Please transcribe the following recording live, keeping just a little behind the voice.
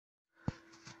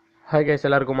Hi guys,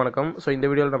 எல்லாருக்கும் வணக்கம். So இந்த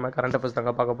வீடியோவில் நம்ம கரண்ட் அஃபேர்ஸ்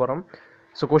தாங்க பார்க்க போகிறோம்.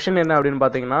 ஸோ கொஷின் என்ன அப்படின்னு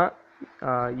பார்த்தீங்கன்னா,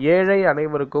 ஏழை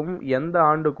அனைவருக்கும் எந்த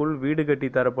ஆண்டுக்குள் வீடு கட்டி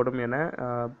தரப்படும் என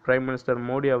பிரைம் மினிஸ்டர்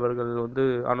மோடி அவர்கள் வந்து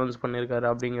அனௌன்ஸ் பண்ணியிருக்காரு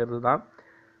அப்படிங்கிறது தான்.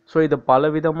 ஸோ இதை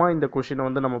பலவிதமாக இந்த கொஷினை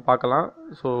வந்து நம்ம பார்க்கலாம்.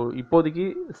 ஸோ இப்போதைக்கு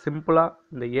சிம்பிளாக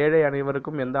இந்த ஏழை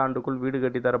அனைவருக்கும் எந்த ஆண்டுக்குள் வீடு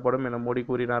கட்டி தரப்படும் என மோடி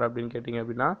கூறினார் அப்படின்னு கேட்டிங்க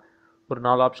அப்படின்னா ஒரு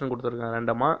 4 ஆப்ஷன் கொடுத்துருக்காங்க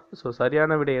ரெண்டமாக. ஸோ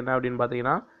சரியான விடை என்ன அப்படின்னு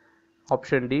பார்த்தீங்கன்னா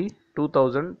ஆப்ஷன் டி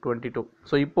 2022.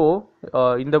 ஸோ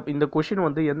இப்போது இந்த கொஷின்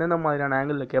வந்து எந்தெந்த மாதிரியான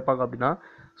ஆங்கிளில் கேட்பாங்க அப்படின்னா,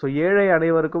 ஸோ ஏழை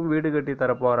அனைவருக்கும் வீடு கட்டி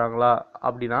தரப்போகிறாங்களா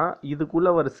அப்படின்னா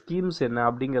இதுக்குள்ளே வர ஸ்கீம்ஸ் என்ன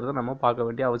அப்படிங்கிறத நம்ம பார்க்க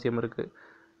வேண்டிய அவசியம் இருக்குது.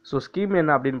 ஸோ ஸ்கீம்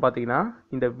என்ன அப்படின்னு பார்த்தீங்கன்னா,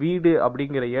 இந்த வீடு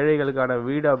அப்படிங்கிற ஏழைகளுக்கான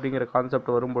வீடு அப்படிங்கிற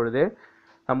கான்செப்ட் வரும்பொழுதே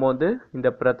நம்ம வந்து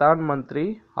இந்த பிரதான் மந்திரி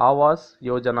ஆவாஸ்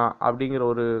யோஜனா அப்படிங்கிற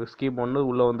ஒரு ஸ்கீம் ஒன்று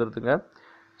உள்ளே வந்துடுதுங்க.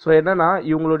 ஸோ என்னென்னா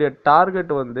இவங்களுடைய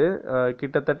டார்கெட் வந்து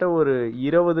கிட்டத்தட்ட ஒரு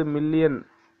 20 மில்லியன்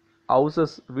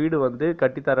ஹவுசஸ் வீடு வந்து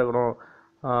கட்டித்தரணும்.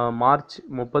 மார்ச்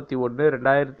 31,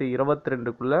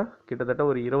 2022 கிட்டத்தட்ட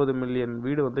ஒரு 20 மில்லியன்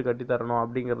வீடு வந்து கட்டித்தரணும்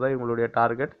அப்படிங்கிறது தான் இவங்களுடைய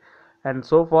டார்கெட். அண்ட்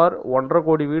சோஃபார் 1.5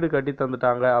 கோடி வீடு கட்டி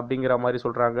தந்துட்டாங்க அப்படிங்கிற மாதிரி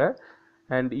சொல்கிறாங்க.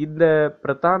 அண்ட் இந்த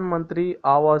பிரதான் மந்திரி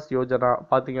ஆவாஸ் யோஜனா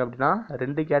பார்த்தீங்க அப்படின்னா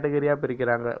 2 கேட்டகரியாக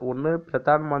பிரிக்கிறாங்க. ஒன்று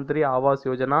பிரதான் மந்திரி ஆவாஸ்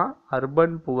யோஜனா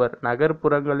அர்பன் புவர்,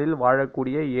 நகர்ப்புறங்களில்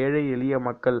வாழக்கூடிய ஏழை எளிய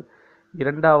மக்கள்.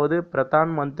 இரண்டாவது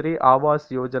Pradhan Mantri Awas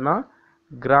Yojana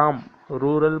gram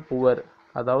rural poor,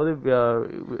 அதாவது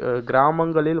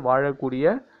கிராமங்களில்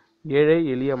வாழக்கூடிய ஏழை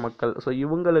எளிய மக்கள். ஸோ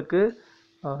இவங்களுக்கு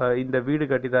இந்த வீடு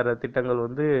கட்டித்தர திட்டங்கள்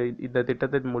வந்து இந்த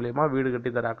திட்டத்தின் மூலயமா வீடு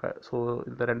கட்டித்தராங்க. ஸோ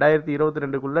இந்த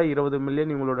 2022 20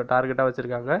 மில்லியன் இவங்களோட டார்கெட்டாக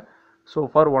வச்சுருக்காங்க. ஸோ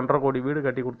ஃபார் 1.5 கோடி வீடு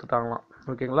கட்டி கொடுத்துட்டாங்களாம்.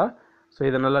 ஓகேங்களா? ஸோ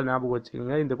இதை நல்லா ஞாபகம்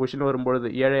வச்சுக்கோங்க. இந்த கொஷின்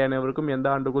வரும்பொழுது ஏழை அனைவருக்கும் எந்த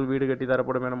ஆண்டுக்குள் வீடு கட்டி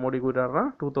தரப்படும் என மோடி கூறினார்னா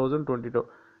 2022.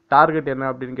 டார்கெட் என்ன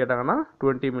அப்படின்னு கேட்டாங்கன்னா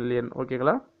 20 மில்லியன்.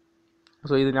 ஓகேங்களா?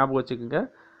 ஸோ இது ஞாபகம் வச்சுக்கோங்க.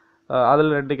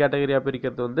 அதில் 2 கேட்டகரியாக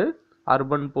பிரிக்கிறது வந்து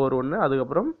அர்பன் போர் ஒன்று,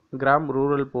 அதுக்கப்புறம் கிராம்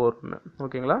ரூரல் போர் ஒன்று.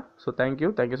 ஓகேங்களா? So thank you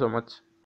so much.